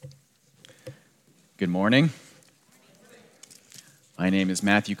Good morning. My name is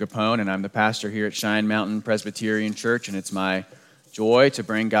Matthew Capone, and I'm the pastor here at Cheyenne Mountain Presbyterian Church, and it's my joy to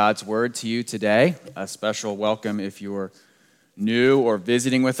bring God's Word to you today. A special welcome if you're new or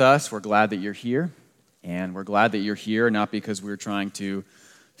visiting with us. We're glad that you're here, and we're glad that you're here not because we're trying to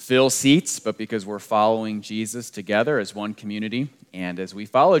fill seats, but because we're following Jesus together as one community. And as we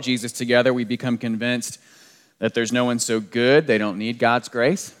follow Jesus together, we become convinced that there's no one so good they don't need God's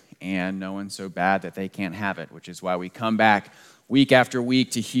grace, and no one so bad that they can't have it, which is why we come back week after week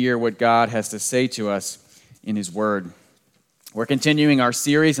to hear what God has to say to us in His Word. We're continuing our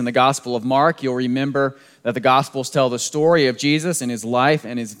series in the Gospel of Mark. You'll remember that the Gospels tell the story of Jesus and His life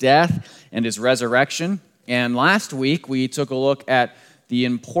and His death and His resurrection. And last week, we took a look at the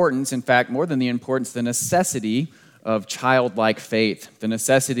importance, in fact, more than the importance, the necessity of childlike faith, the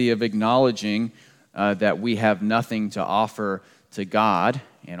necessity of acknowledging that we have nothing to offer to God,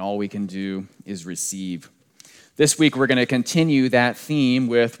 and all we can do is receive. This week, we're going to continue that theme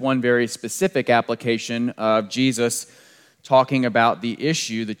with one very specific application of Jesus talking about the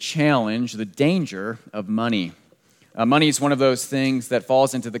issue, the challenge, the danger of money. Money is one of those things that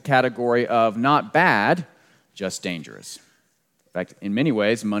falls into the category of not bad, just dangerous. In fact, in many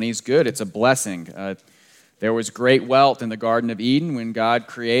ways, money is good. It's a blessing. There was great wealth in the Garden of Eden when God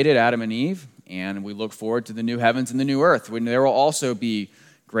created Adam and Eve, and we look forward to the new heavens and the new earth when there will also be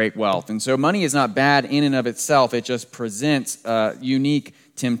great wealth. And so money is not bad in and of itself. It just presents unique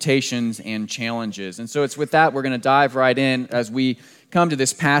temptations and challenges. And so it's with that we're going to dive right in as we come to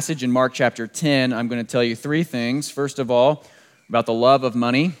this passage in Mark chapter 10. I'm going to tell you three things. First of all, about the love of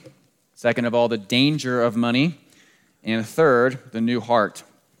money. Second of all, the danger of money. And third, the new heart.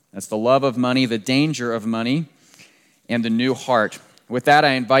 That's the love of money, the danger of money, and the new heart. With that,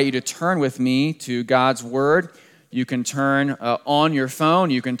 I invite you to turn with me to God's Word. You can turn on your phone.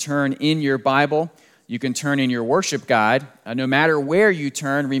 You can turn in your Bible. You can turn in your worship guide. No matter where you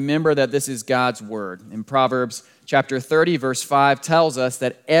turn, remember that this is God's Word. In Proverbs chapter 30, verse 5 tells us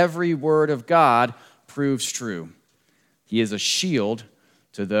that every word of God proves true. He is a shield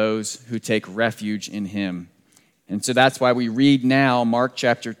to those who take refuge in Him. And so that's why we read now Mark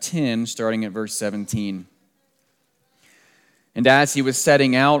chapter 10, starting at verse 17. And as he was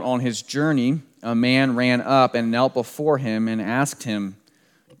setting out on his journey, a man ran up and knelt before him and asked him,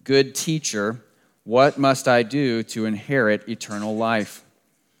 "Good teacher, what must I do to inherit eternal life?"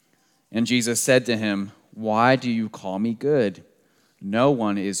 And Jesus said to him, "Why do you call me good? No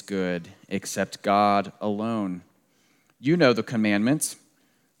one is good except God alone. You know the commandments.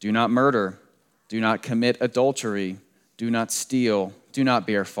 Do not murder. Do not commit adultery. Do not steal. Do not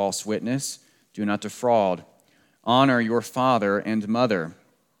bear false witness. Do not defraud. Honor your father and mother."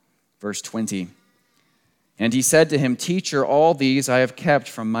 Verse 20. And he said to him, "Teacher, all these I have kept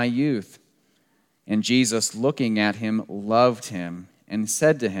from my youth." And Jesus, looking at him, loved him and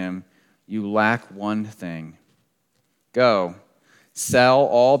said to him, "You lack one thing. Go, sell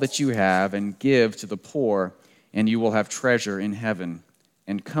all that you have and give to the poor, and you will have treasure in heaven.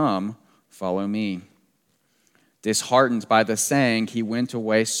 And come, follow me." Disheartened by the saying, he went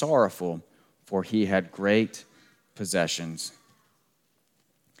away sorrowful, for he had great possessions.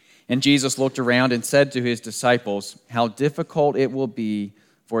 And Jesus looked around and said to his disciples, "How difficult it will be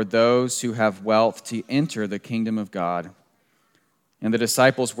for those who have wealth to enter the kingdom of God." And the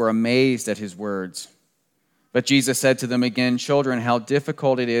disciples were amazed at his words. But Jesus said to them again, "Children, how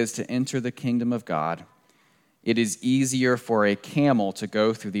difficult it is to enter the kingdom of God. It is easier for a camel to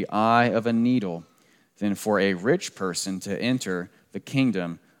go through the eye of a needle than for a rich person to enter the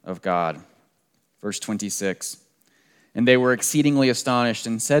kingdom of God." Verse 26. And they were exceedingly astonished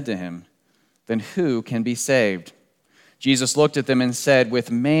and said to him, "Then who can be saved?" Jesus looked at them and said, "With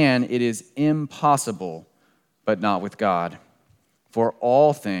man it is impossible, but not with God. For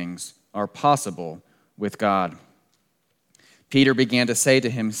all things are possible with God." Peter began to say to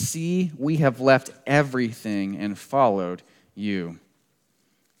him, "See, we have left everything and followed you."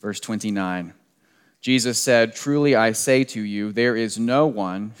 Verse 29. Jesus said, "Truly I say to you, there is no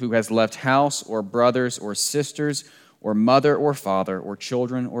one who has left house or brothers or sisters or mother or father or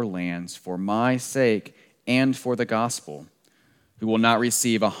children or lands for my sake and for the gospel, who will not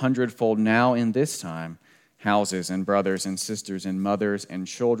receive 100-fold now in this time houses and brothers and sisters and mothers and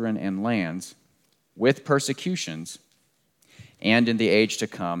children and lands, with persecutions, and in the age to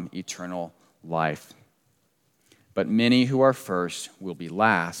come eternal life. But many who are first will be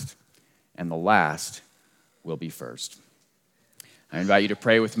last, and the last will be first." I invite you to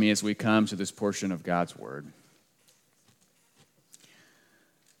pray with me as we come to this portion of God's Word.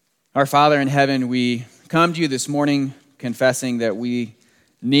 Our Father in heaven, we come to you this morning confessing that we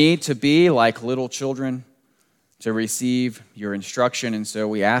need to be like little children to receive your instruction, and so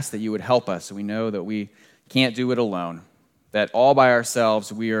we ask that you would help us. We know that we can't do it alone, that all by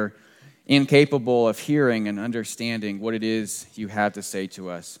ourselves we are incapable of hearing and understanding what it is you have to say to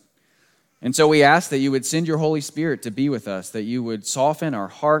us. And so we ask that you would send your Holy Spirit to be with us, that you would soften our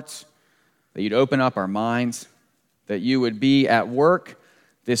hearts, that you'd open up our minds, that you would be at work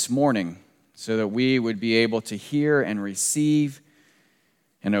this morning so that we would be able to hear and receive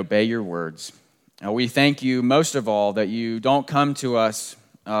and obey your words. We thank you most of all that you don't come to us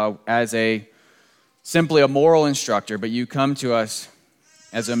as simply a moral instructor, but you come to us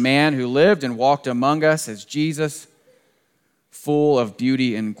as a man who lived and walked among us as Jesus, full of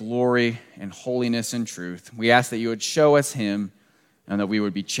beauty and glory and holiness and truth. We ask that you would show us him and that we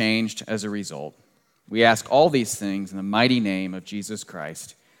would be changed as a result. We ask all these things in the mighty name of Jesus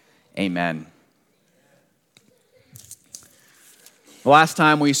Christ. Amen. The last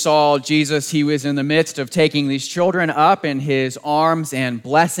time we saw Jesus, he was in the midst of taking these children up in his arms and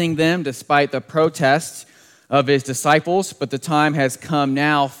blessing them despite the protests of his disciples. But the time has come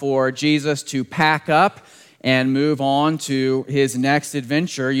now for Jesus to pack up and move on to his next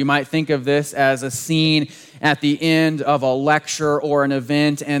adventure. You might think of this as a scene at the end of a lecture or an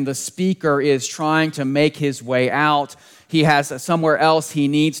event, and the speaker is trying to make his way out. He has somewhere else he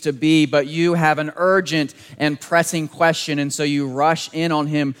needs to be, but you have an urgent and pressing question, and so you rush in on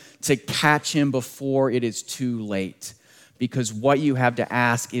him to catch him before it is too late, because what you have to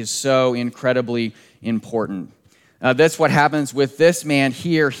ask is so incredibly important. That's what happens with this man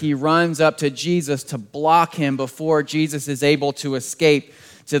here. He runs up to Jesus to block him before Jesus is able to escape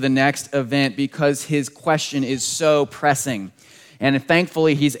to the next event because his question is so pressing. And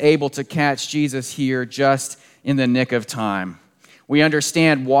thankfully, he's able to catch Jesus here just in the nick of time. We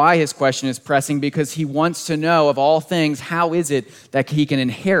understand why his question is pressing because he wants to know, of all things, how is it that he can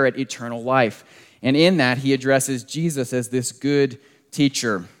inherit eternal life? And in that, he addresses Jesus as this good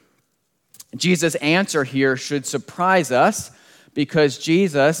teacher. Jesus' answer here should surprise us because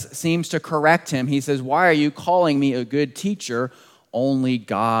Jesus seems to correct him. He says, "Why are you calling me a good teacher? Only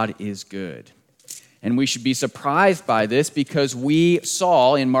God is good." And we should be surprised by this because we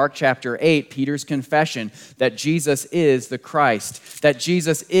saw in Mark chapter 8, Peter's confession that Jesus is the Christ, that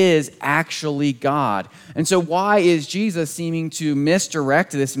Jesus is actually God. And so why is Jesus seeming to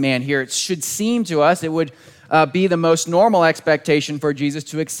misdirect this man here? It should seem to us, it would be the most normal expectation for Jesus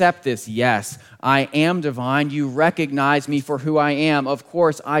to accept this. Yes, I am divine. You recognize me for who I am. Of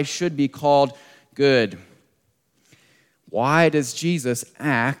course, I should be called good. Why does Jesus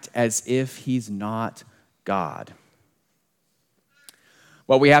act as if he's not God?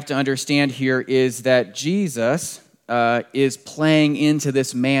 What we have to understand here is that Jesus is playing into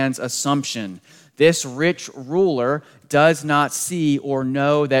this man's assumption. This rich ruler does not see or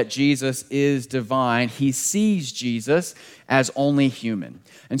know that Jesus is divine. He sees Jesus as only human.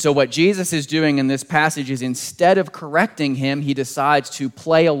 And so what Jesus is doing in this passage is instead of correcting him, he decides to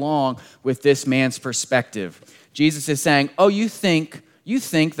play along with this man's perspective. Jesus is saying, "Oh, you think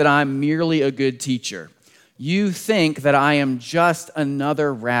that I'm merely a good teacher. You think that I am just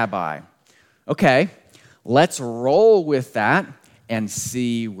another rabbi. Okay, let's roll with that and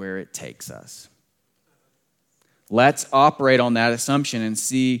see where it takes us. Let's operate on that assumption and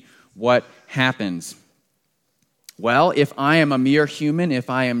see what happens. Well, if I am a mere human, if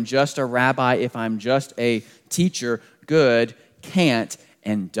I am just a rabbi, if I'm just a teacher, good can't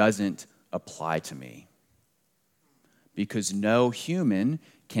and doesn't apply to me. Because no human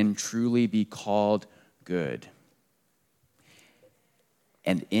can truly be called good."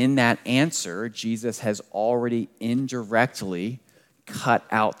 And in that answer, Jesus has already indirectly cut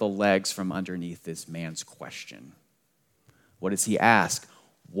out the legs from underneath this man's question. What does he ask?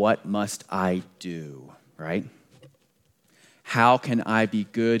 What must I do, right? How can I be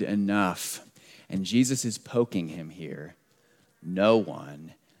good enough? And Jesus is poking him here. No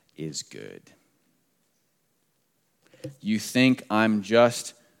one is good. You think I'm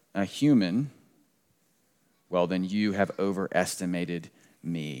just a human? Well, then you have overestimated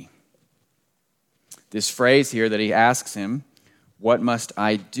me. This phrase here that he asks him, what must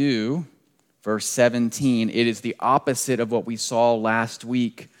I do? Verse 17, it is the opposite of what we saw last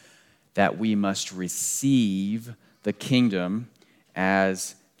week, that we must receive the kingdom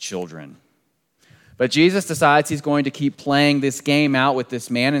as children. But Jesus decides he's going to keep playing this game out with this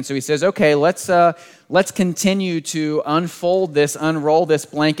man. And so he says, okay, let's continue to unroll this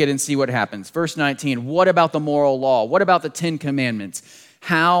blanket and see what happens. Verse 19, what about the moral law? What about the 10 Commandments?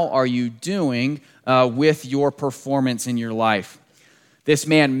 How are you doing with your performance in your life? This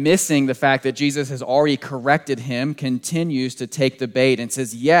man, missing the fact that Jesus has already corrected him, continues to take the bait and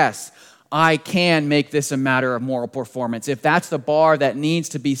says, yes, I can make this a matter of moral performance. If that's the bar that needs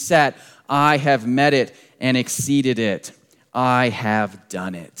to be set, I have met it and exceeded it. I have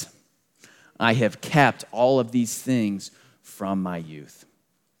done it. I have kept all of these things from my youth.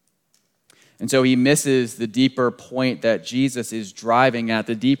 And so he misses the deeper point that Jesus is driving at,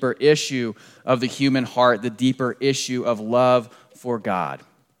 the deeper issue of the human heart, the deeper issue of love for God.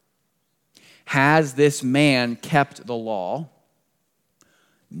 Has this man kept the law?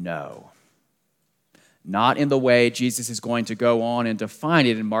 No. Not in the way Jesus is going to go on and define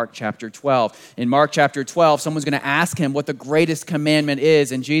it in Mark chapter 12. In Mark chapter 12, someone's going to ask him what the greatest commandment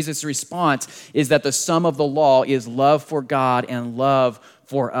is, and Jesus' response is that the sum of the law is love for God and love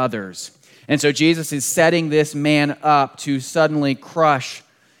for others. And so Jesus is setting this man up to suddenly crush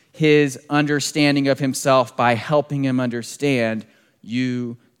his understanding of himself by helping him understand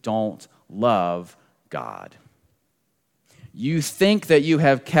you don't love God. You think that you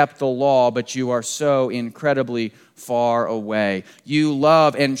have kept the law, but you are so incredibly far away. You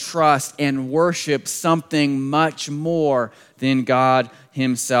love and trust and worship something much more than God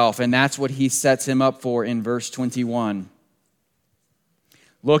himself. And that's what he sets him up for in verse 21.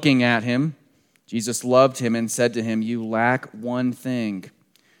 Looking at him, Jesus loved him and said to him, you lack one thing.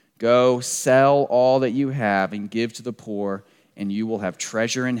 Go sell all that you have and give to the poor, and you will have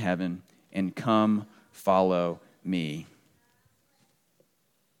treasure in heaven, and come follow me.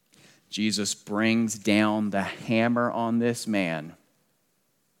 Jesus brings down the hammer on this man,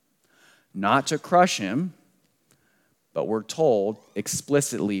 not to crush him, but we're told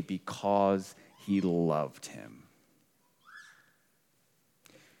explicitly because he loved him.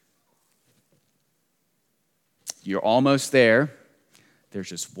 You're almost there. There's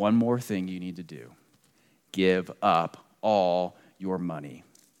just one more thing you need to do. Give up all your money.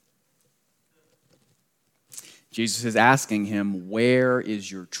 Jesus is asking him, where is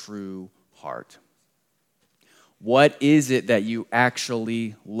your true heart? What is it that you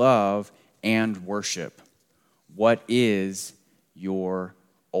actually love and worship? What is your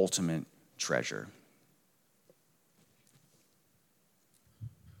ultimate treasure?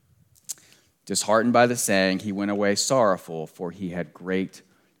 Disheartened by the saying, he went away sorrowful, for he had great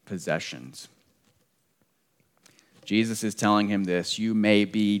possessions. Jesus is telling him this: you may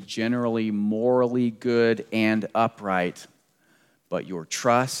be generally morally good and upright, but your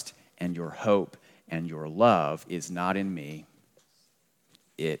trust and your hope and your love is not in me.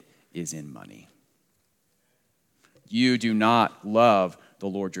 It is in money. You do not love the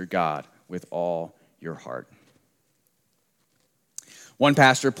Lord your God with all your heart. One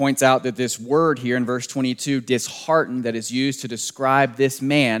pastor points out that this word here in verse 22, disheartened, that is used to describe this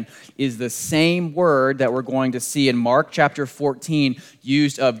man, is the same word that we're going to see in Mark chapter 14,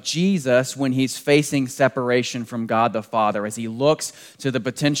 used of Jesus when he's facing separation from God the Father, as he looks to the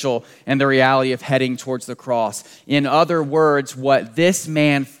potential and the reality of heading towards the cross. In other words, what this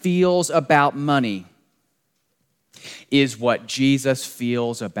man feels about money is what Jesus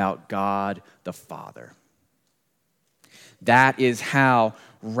feels about God the Father. That is how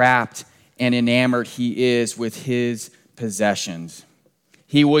wrapped and enamored he is with his possessions.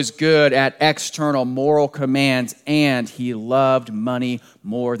 He was good at external moral commands, and he loved money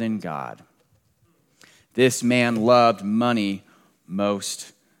more than God. This man loved money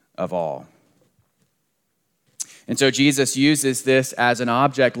most of all. And so Jesus uses this as an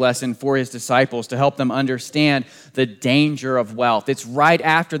object lesson for his disciples to help them understand the danger of wealth. It's right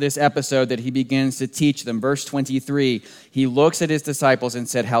after this episode that he begins to teach them. Verse 23, he looks at his disciples and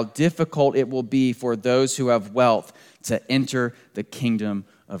said, how difficult it will be for those who have wealth to enter the kingdom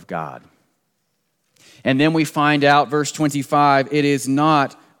of God. And then we find out, verse 25, it is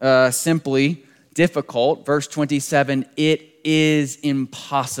not simply difficult. Verse 27, it is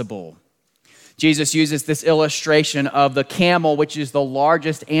impossible. Jesus uses this illustration of the camel, which is the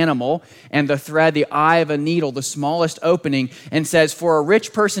largest animal, and the thread, the eye of a needle, the smallest opening, and says, for a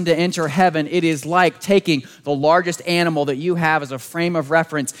rich person to enter heaven, it is like taking the largest animal that you have as a frame of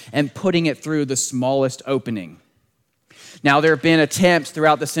reference and putting it through the smallest opening. Now, there have been attempts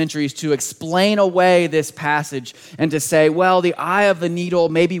throughout the centuries to explain away this passage and to say, well, the eye of the needle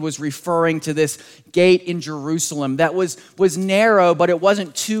maybe was referring to this gate in Jerusalem that was narrow, but it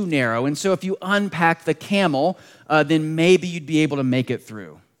wasn't too narrow. And so if you unpack the camel, then maybe you'd be able to make it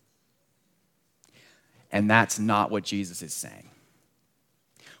through. And that's not what Jesus is saying.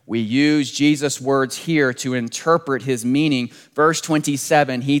 We use Jesus' words here to interpret his meaning. Verse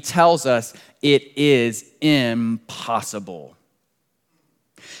 27, he tells us it is impossible.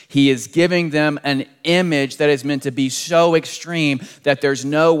 He is giving them an image that is meant to be so extreme that there's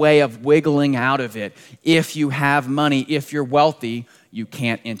no way of wiggling out of it. If you have money, if you're wealthy, you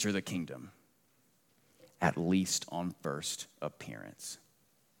can't enter the kingdom, at least on first appearance.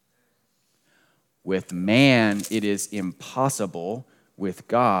 With man, it is impossible. With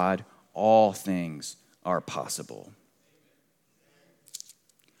God, all things are possible.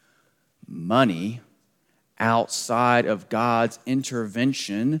 Money outside of God's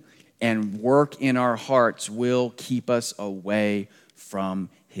intervention and work in our hearts will keep us away from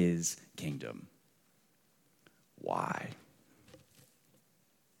his kingdom. Why?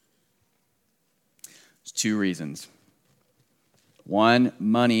 There's two reasons. One,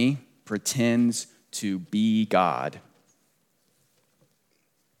 money pretends to be God,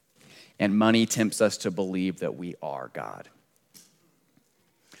 and money tempts us to believe that we are God.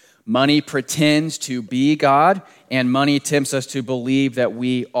 Money pretends to be God, and money tempts us to believe that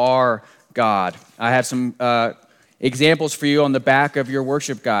we are God. I have some examples for you on the back of your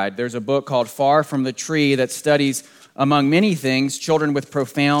worship guide. There's a book called Far from the Tree that studies, among many things, children with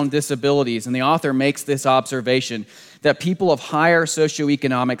profound disabilities. And the author makes this observation that people of higher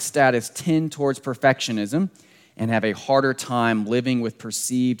socioeconomic status tend towards perfectionism and have a harder time living with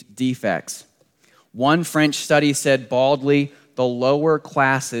perceived defects. One French study said baldly, the lower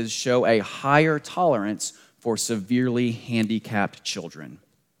classes show a higher tolerance for severely handicapped children.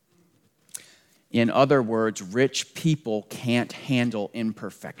 In other words, rich people can't handle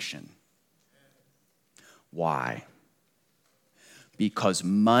imperfection. Why? Because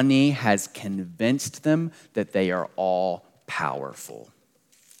money has convinced them that they are all powerful.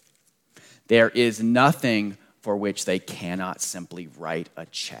 There is nothing for which they cannot simply write a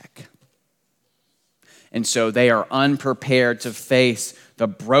check. And so they are unprepared to face the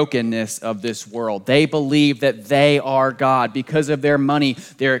brokenness of this world. They believe that they are God. Because of their money,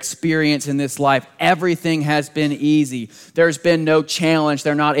 their experience in this life, everything has been easy. There's been no challenge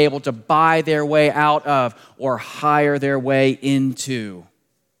they're not able to buy their way out of or hire their way into.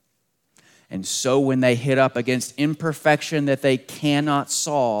 And so when they hit up against imperfection that they cannot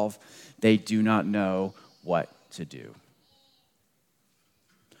solve, they do not know what to do.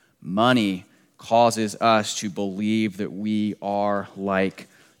 Money causes us to believe that we are like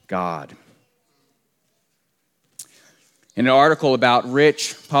God. In an article about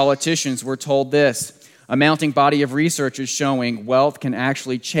rich politicians, we're told this: a mounting body of research is showing wealth can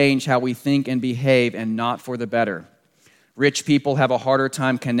actually change how we think and behave, and not for the better. Rich people have a harder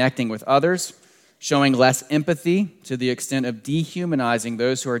time connecting with others, showing less empathy to the extent of dehumanizing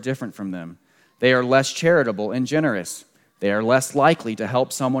those who are different from them. They are less charitable and generous. They are less likely to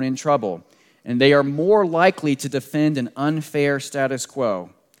help someone in trouble, and they are more likely to defend an unfair status quo.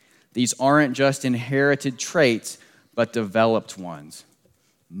 These aren't just inherited traits, but developed ones.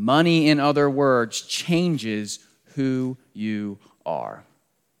 Money, in other words, changes who you are.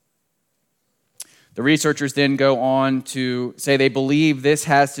 The researchers then go on to say they believe this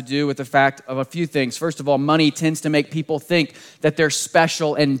has to do with the fact of a few things. First of all, money tends to make people think that they're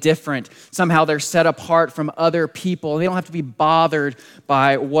special and different. Somehow they're set apart from other people. They don't have to be bothered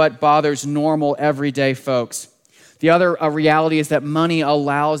by what bothers normal, everyday folks. The other reality is that money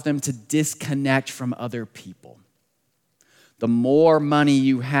allows them to disconnect from other people. The more money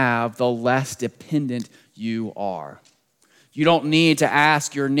you have, the less dependent you are. You don't need to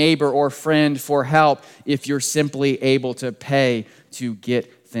ask your neighbor or friend for help if you're simply able to pay to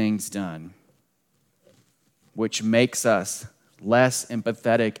get things done, which makes us less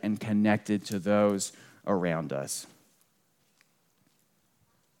empathetic and connected to those around us.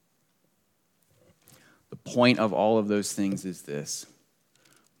 The point of all of those things is this: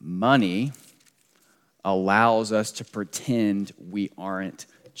 money allows us to pretend we aren't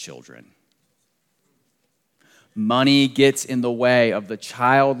children. Money gets in the way of the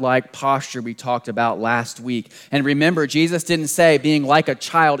childlike posture we talked about last week. And remember, Jesus didn't say being like a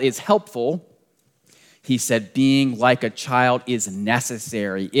child is helpful. He said being like a child is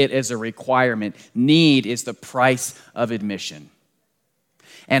necessary. It is a requirement. Need is the price of admission.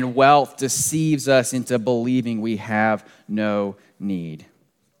 And wealth deceives us into believing we have no need.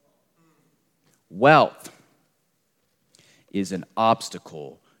 Wealth is an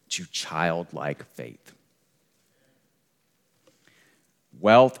obstacle to childlike faith.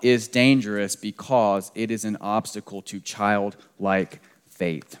 Wealth is dangerous because it is an obstacle to childlike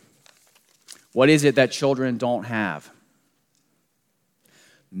faith. What is it that children don't have?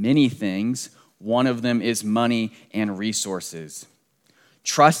 Many things. One of them is money and resources.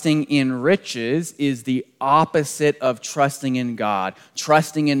 Trusting in riches is the opposite of trusting in God.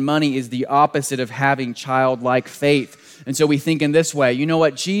 Trusting in money is the opposite of having childlike faith. And so we think in this way, you know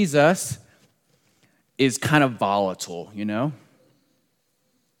what, Jesus is kind of volatile,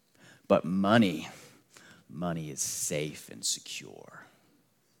 But money is safe and secure.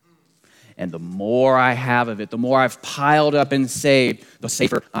 And the more I have of it, the more I've piled up and saved, the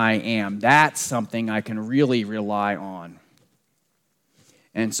safer I am. That's something I can really rely on.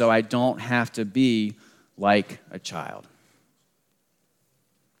 And so I don't have to be like a child.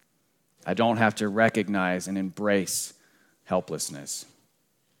 I don't have to recognize and embrace helplessness.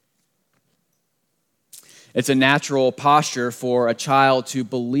 It's a natural posture for a child to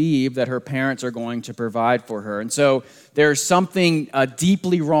believe that her parents are going to provide for her. And so there's something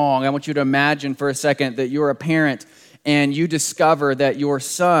deeply wrong. I want you to imagine for a second that you're a parent and you discover that your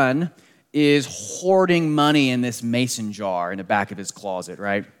son is hoarding money in this mason jar in the back of his closet,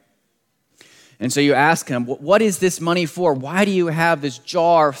 right? And so you ask him, what is this money for? Why do you have this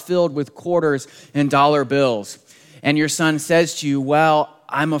jar filled with quarters and dollar bills? And your son says to you, well,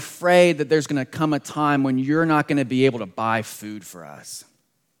 I'm afraid that there's going to come a time when you're not going to be able to buy food for us.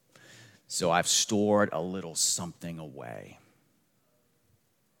 So I've stored a little something away.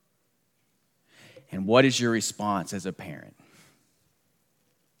 And what is your response as a parent?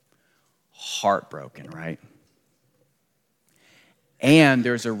 Heartbroken, right? And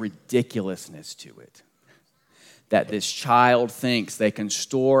there's a ridiculousness to it. That this child thinks they can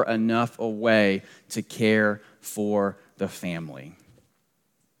store enough away to care for the family.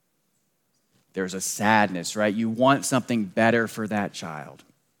 There's a sadness, right? You want something better for that child.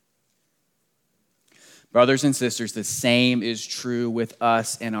 Brothers and sisters, the same is true with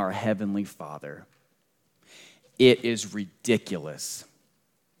us and our Heavenly Father. It is ridiculous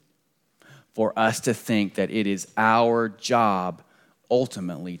for us to think that it is our job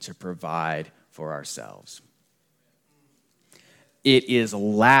ultimately to provide for ourselves. It is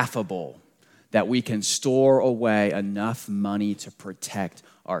laughable that we can store away enough money to protect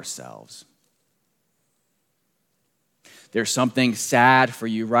ourselves. There's something sad for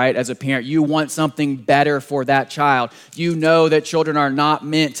you, right? As a parent, you want something better for that child. You know that children are not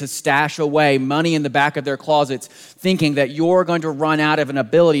meant to stash away money in the back of their closets, thinking that you're going to run out of an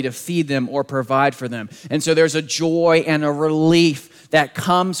ability to feed them or provide for them. And so there's a joy and a relief that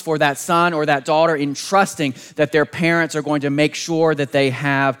comes for that son or that daughter in trusting that their parents are going to make sure that they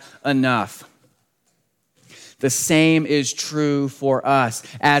have enough. The same is true for us.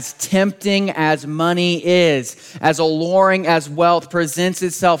 As tempting as money is, as alluring as wealth presents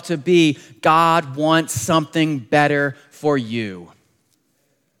itself to be, God wants something better for you.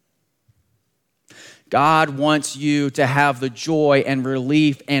 God wants you to have the joy and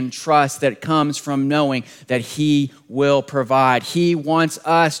relief and trust that comes from knowing that He will provide. He wants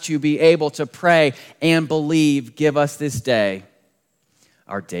us to be able to pray and believe, give us this day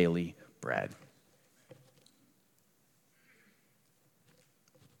our daily bread.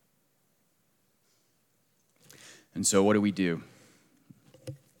 And so what do?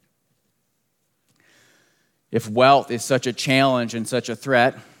 If wealth is such a challenge and such a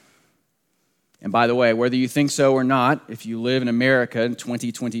threat, and by the way, whether you think so or not, if you live in America in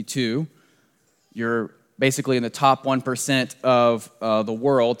 2022, you're basically in the top 1% of the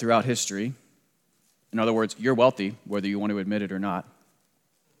world throughout history. In other words, you're wealthy, whether you want to admit it or not.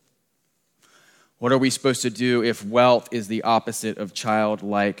 What are we supposed to do if wealth is the opposite of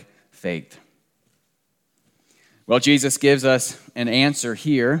childlike faith? Well, Jesus gives us an answer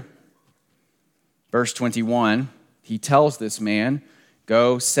here. Verse 21, He tells this man,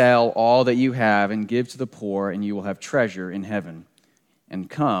 go sell all that you have and give to the poor, and you will have treasure in heaven. And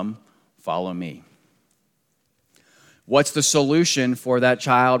come, follow me. What's the solution for that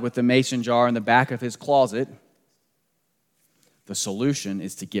child with the mason jar in the back of his closet? The solution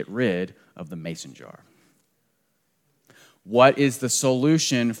is to get rid of the mason jar. What is the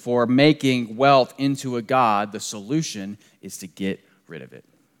solution for making wealth into a god? The solution is to get rid of it.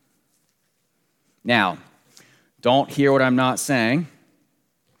 Now, don't hear what I'm not saying.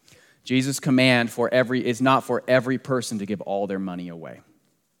 Jesus' command is not for every person to give all their money away.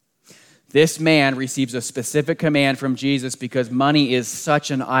 This man receives a specific command from Jesus because money is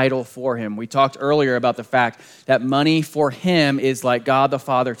such an idol for him. We talked earlier about the fact that money for him is like God the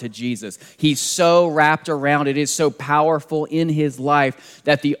Father to Jesus. He's so wrapped around it, is so powerful in his life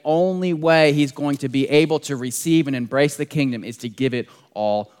that the only way he's going to be able to receive and embrace the kingdom is to give it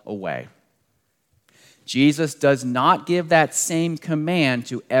all away. Jesus does not give that same command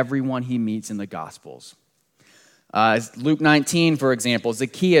to everyone he meets in the Gospels. Luke 19, for example,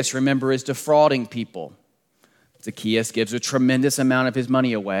 Zacchaeus, remember, is defrauding people. Zacchaeus gives a tremendous amount of his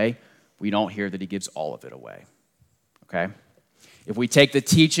money away. We don't hear that he gives all of it away. Okay? If we take the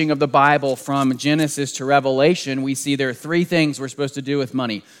teaching of the Bible from Genesis to Revelation, we see there are three things we're supposed to do with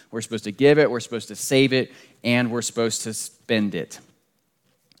money. We're supposed to give it, we're supposed to save it, and we're supposed to spend it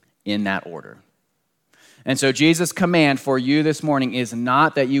in that order. And so Jesus' command for you this morning is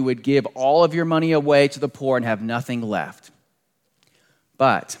not that you would give all of your money away to the poor and have nothing left.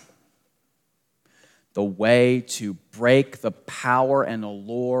 But the way to break the power and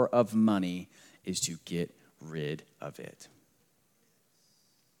allure of money is to get rid of it.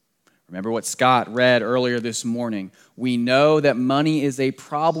 Remember what Scott read earlier this morning. We know that money is a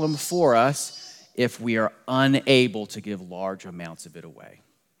problem for us if we are unable to give large amounts of it away.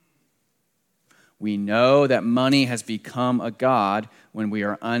 We know that money has become a god when we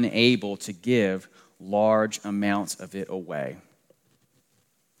are unable to give large amounts of it away.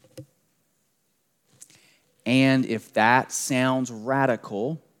 And if that sounds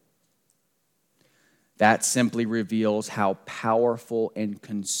radical, that simply reveals how powerful and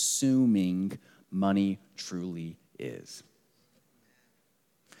consuming money truly is.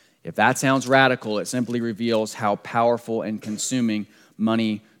 If that sounds radical, it simply reveals how powerful and consuming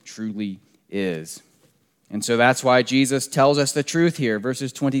money truly is. And so that's why Jesus tells us the truth here,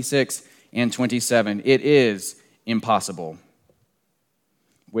 verses 26 and 27. It is impossible.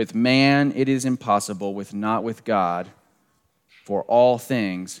 With man it is impossible, not with God, for all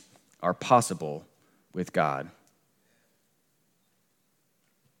things are possible with God.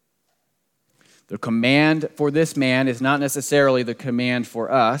 The command for this man is not necessarily the command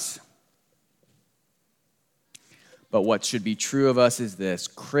for us. But what should be true of us is this: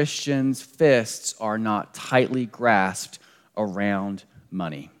 Christians' fists are not tightly grasped around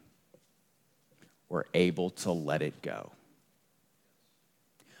money. We're able to let it go.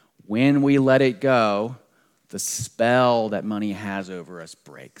 When we let it go, the spell that money has over us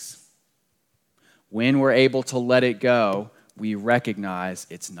breaks. When we're able to let it go, we recognize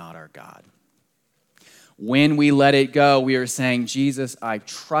it's not our God. When we let it go, we are saying, Jesus, I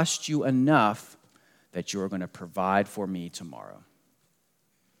trust you enough that you are going to provide for me tomorrow.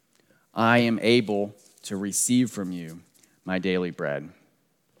 I am able to receive from you my daily bread.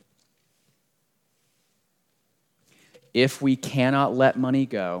 If we cannot let money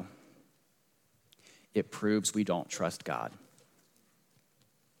go, it proves we don't trust God.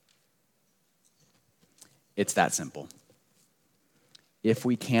 It's that simple. If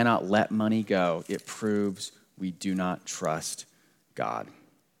we cannot let money go, it proves we do not trust God.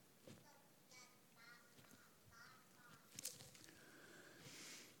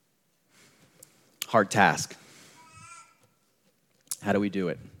 Hard task. How do we do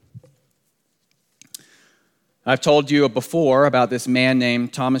it? I've told you before about this man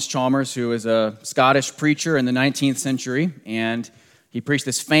named Thomas Chalmers, who was a Scottish preacher in the 19th century, and he preached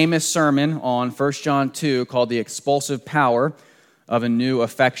this famous sermon on 1 John 2 called The Expulsive Power of a New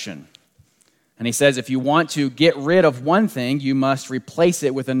Affection. And he says, if you want to get rid of one thing, you must replace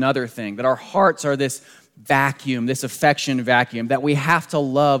it with another thing. That our hearts are this vacuum, this affection vacuum, that we have to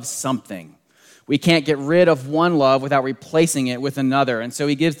love something. We can't get rid of one love without replacing it with another. And so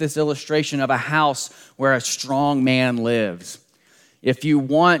he gives this illustration of a house where a strong man lives. If you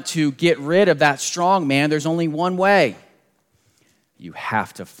want to get rid of that strong man, there's only one way. You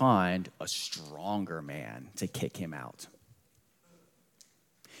have to find a stronger man to kick him out.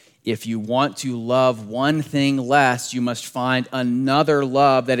 If you want to love one thing less, you must find another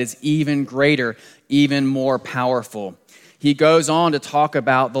love that is even greater, even more powerful. He goes on to talk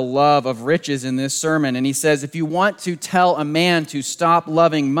about the love of riches in this sermon, and he says, if you want to tell a man to stop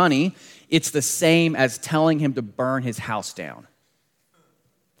loving money, it's the same as telling him to burn his house down.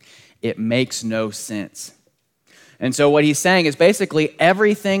 It makes no sense. And so what he's saying is basically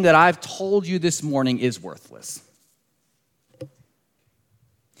everything that I've told you this morning is worthless.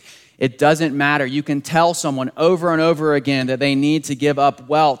 It doesn't matter. You can tell someone over and over again that they need to give up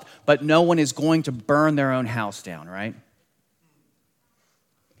wealth, but no one is going to burn their own house down, right?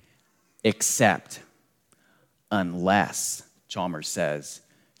 Except unless, Chalmers says,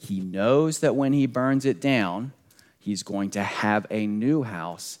 he knows that when he burns it down, he's going to have a new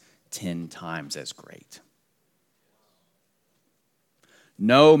house 10 times as great.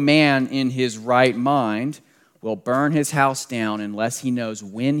 No man in his right mind will burn his house down unless he knows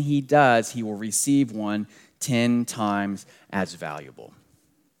when he does, he will receive one 10 times as valuable.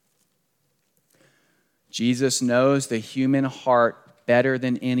 Jesus knows the human heart better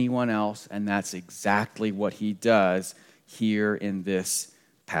than anyone else, and that's exactly what he does here in this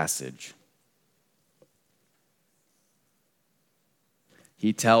passage.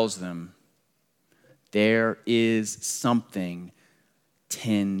 He tells them, there is something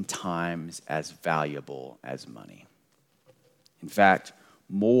 10 times as valuable as money. In fact,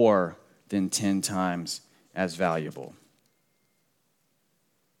 more than 10 times as valuable.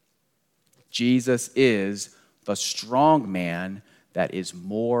 Jesus is the strong man that is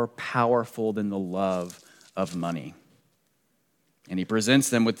more powerful than the love of money. And he presents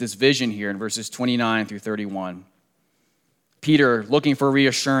them with this vision here in verses 29 through 31. Peter, looking for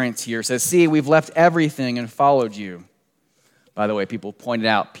reassurance here, says, "See, we've left everything and followed you." By the way, people pointed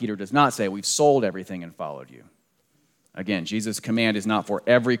out, Peter does not say, "We've sold everything and followed you." Again, Jesus' command is not for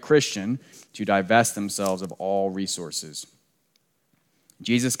every Christian to divest themselves of all resources.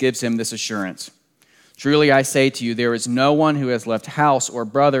 Jesus gives him this assurance. "Truly I say to you, there is no one who has left house or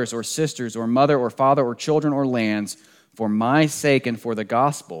brothers or sisters or mother or father or children or lands for my sake and for the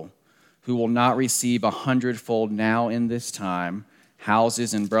gospel, who will not receive 100-fold now in this time,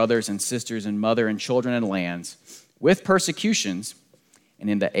 houses and brothers and sisters and mother and children and lands, with persecutions, and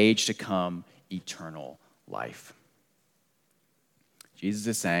in the age to come, eternal life." Jesus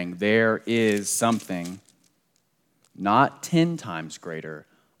is saying there is something not 10 times greater,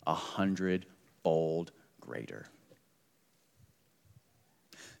 100-fold greater.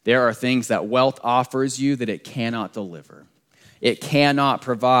 There are things that wealth offers you that it cannot deliver. It cannot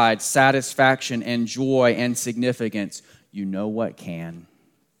provide satisfaction and joy and significance. You know what can?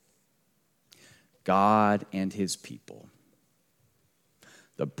 God and his people.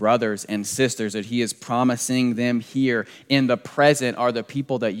 The brothers and sisters that he is promising them here in the present are the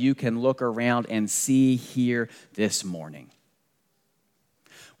people that you can look around and see here this morning.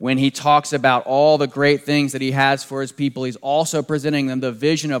 When he talks about all the great things that he has for his people, he's also presenting them the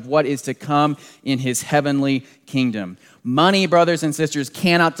vision of what is to come in his heavenly kingdom. Money, brothers and sisters,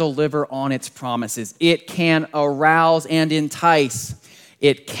 cannot deliver on its promises. It can arouse and entice.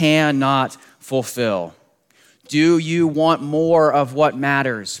 It cannot fulfill. Do you want more of what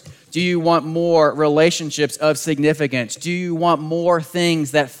matters? Do you want more relationships of significance? Do you want more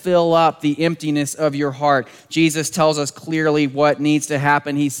things that fill up the emptiness of your heart? Jesus tells us clearly what needs to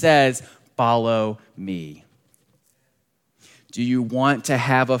happen. He says, "Follow me." Do you want to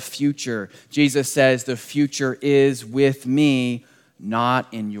have a future? Jesus says, "The future is with me, not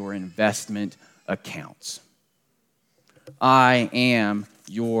in your investment accounts." I am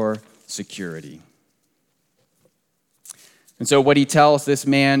your security. And so what he tells this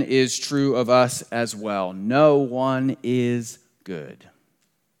man is true of us as well. No one is good.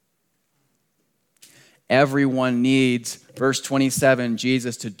 Everyone needs, verse 27,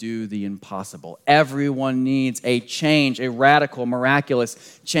 Jesus to do the impossible. Everyone needs a change, a radical,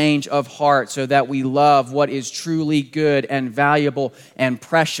 miraculous change of heart so that we love what is truly good and valuable and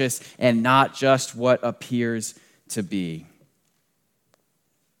precious and not just what appears to be.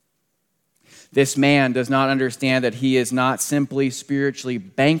 This man does not understand that he is not simply spiritually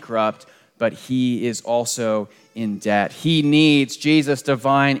bankrupt, but he is also in debt. He needs Jesus'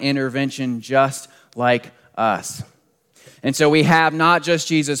 divine intervention just like us. And so we have not just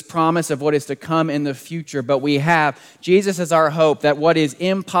Jesus' promise of what is to come in the future, but we have Jesus as our hope that what is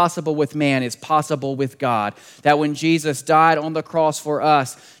impossible with man is possible with God. That when Jesus died on the cross for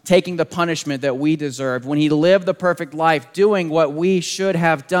us, taking the punishment that we deserved, when he lived the perfect life, doing what we should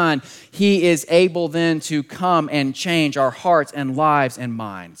have done, he is able then to come and change our hearts and lives and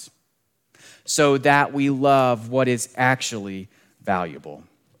minds so that we love what is actually valuable.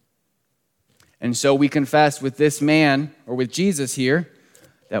 And so we confess with this man, or with Jesus here,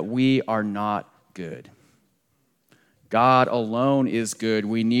 that we are not good. God alone is good.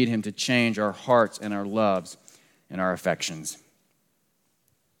 We need him to change our hearts and our loves and our affections.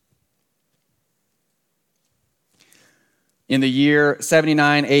 In the year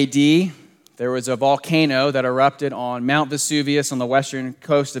 79 AD, there was a volcano that erupted on Mount Vesuvius on the western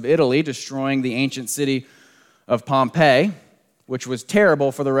coast of Italy, destroying the ancient city of Pompeii, which was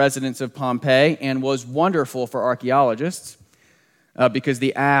terrible for the residents of Pompeii and was wonderful for archaeologists because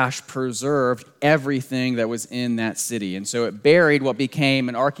the ash preserved everything that was in that city. And so it buried what became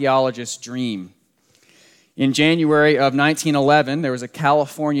an archaeologist's dream. In January of 1911, there was a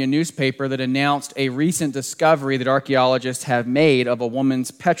California newspaper that announced a recent discovery that archaeologists have made of a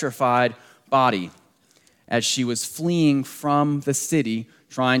woman's petrified body as she was fleeing from the city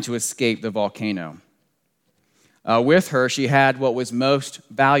trying to escape the volcano. With her, she had what was most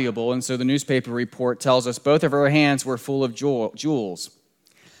valuable, and so the newspaper report tells us both of her hands were full of jewels.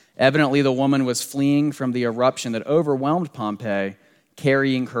 Evidently, the woman was fleeing from the eruption that overwhelmed Pompeii,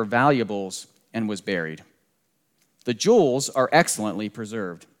 carrying her valuables, and was buried. The jewels are excellently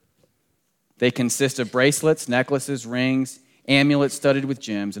preserved. They consist of bracelets, necklaces, rings, amulets studded with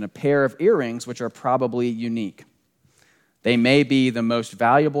gems, and a pair of earrings which are probably unique. They may be the most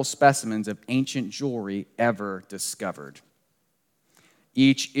valuable specimens of ancient jewelry ever discovered.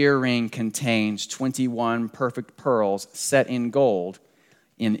 Each earring contains 21 perfect pearls set in gold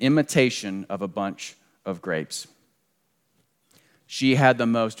in imitation of a bunch of grapes. She had the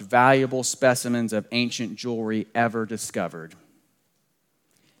most valuable specimens of ancient jewelry ever discovered,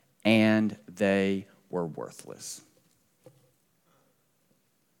 and they were worthless.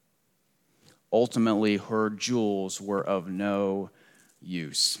 Ultimately, her jewels were of no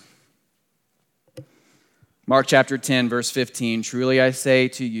use. Mark chapter 10, verse 15, truly I say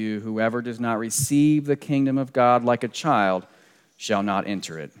to you, whoever does not receive the kingdom of God like a child shall not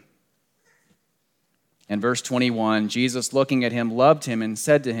enter it. And verse 21, Jesus looking at him loved him and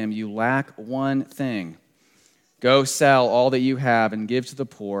said to him, you lack one thing. Go sell all that you have and give to the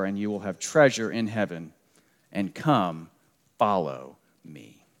poor, and you will have treasure in heaven. And come, follow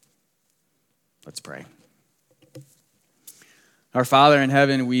me. Let's pray. Our Father in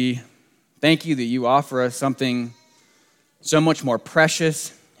heaven, we thank you that you offer us something so much more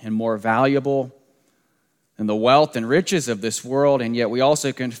precious and more valuable than the wealth and riches of this world, and yet we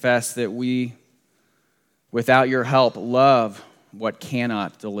also confess that we, without your help, love what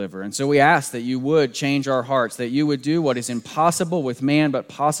cannot deliver. And so we ask that you would change our hearts, that you would do what is impossible with man but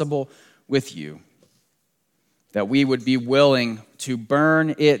possible with you, that we would be willing to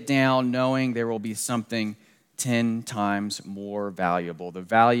burn it down knowing there will be something 10 times more valuable, the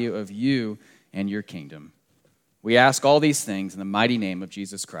value of you and your kingdom. We ask all these things in the mighty name of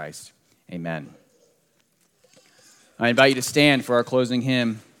Jesus Christ. Amen. I invite you to stand for our closing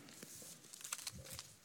hymn.